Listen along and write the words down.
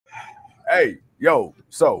Hey, yo,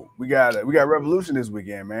 so we got Revolution this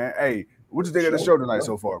weekend, man. Hey, what you think of the show tonight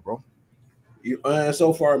so far, bro?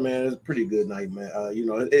 So far, man, it's a pretty good night, man.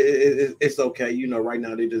 It's okay. Right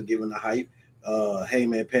now they're just giving the hype.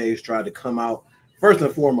 Hangman Page tried to come out. First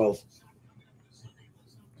and foremost,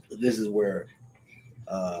 this is where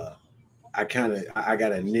I got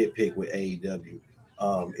a nitpick with AEW.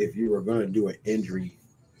 If you were going to do an injury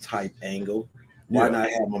type angle, why not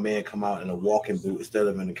have my man come out in a walking boot instead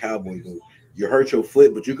of in a cowboy boot? You hurt your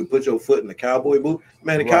foot, but you can put your foot in the cowboy boot.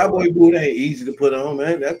 Man, the cowboy boot ain't easy to put on,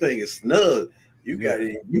 man. That thing is snug. You got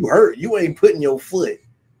it. You hurt. You ain't putting your foot,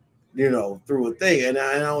 through a thing. And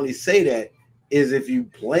I only say that is if you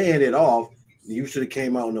planned it off, you should have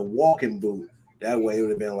came out in a walking boot. That way it would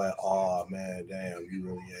have been like, oh man, damn, you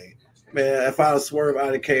really ain't. Man, if I Swerve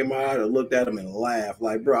out and came out and looked at him and laughed,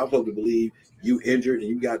 like, bro, I'm supposed to believe you injured and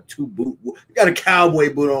you got you got a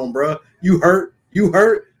cowboy boot on, bro. You hurt,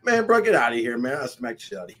 man, bro, get out of here, man. I smacked the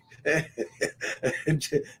shit out of you.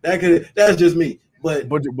 That's just me.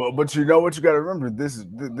 But you know what you got to remember, this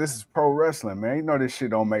is pro wrestling, man. You know this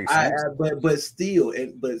shit don't make sense. But still,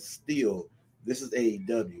 this is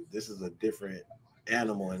AEW. This is a different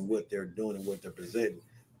animal in what they're doing and what they're presenting.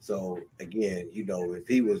 So again,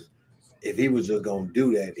 if he was just gonna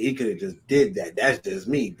do that, he could have just did that. That's just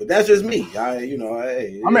me. But that's just me. I'm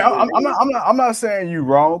not saying you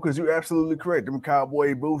wrong, because you're absolutely correct. Them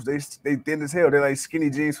cowboy boots, they thin as hell. They're like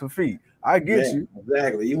skinny jeans for feet. I get you.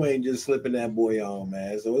 Exactly. You ain't just slipping that boy on,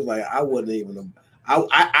 man. So it's like I wouldn't even.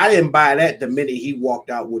 I didn't buy that the minute he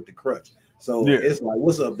walked out with the crutch. So it's like,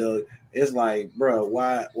 what's up, Doug? It's like, bro,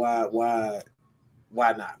 why not?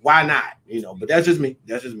 Why not? But that's just me.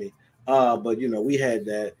 But we had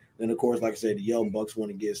that. Then of course, like I said, the Young Bucks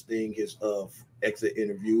want to get Sting his exit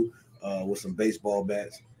interview with some baseball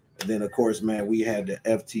bats. And then of course, man, we had the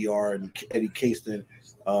FTR and Eddie Kingston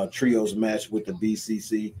trios match with the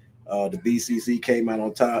BCC. The BCC came out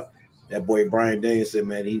on top. That boy Brian Danielson,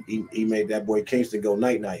 man, he made that boy Kingston go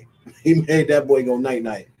night-night. He made that boy go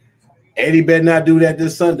night-night. Eddie better not do that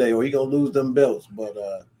this Sunday or he gonna lose them belts. But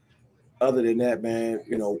other than that, man,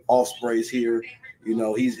 Ospreay's here.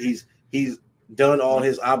 He's done all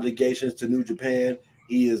his obligations to New Japan.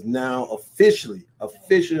 He is now officially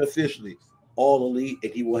all elite,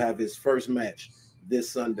 and he will have his first match this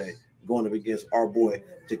Sunday going up against our boy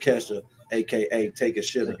Takeshita, aka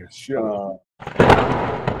Takeshita.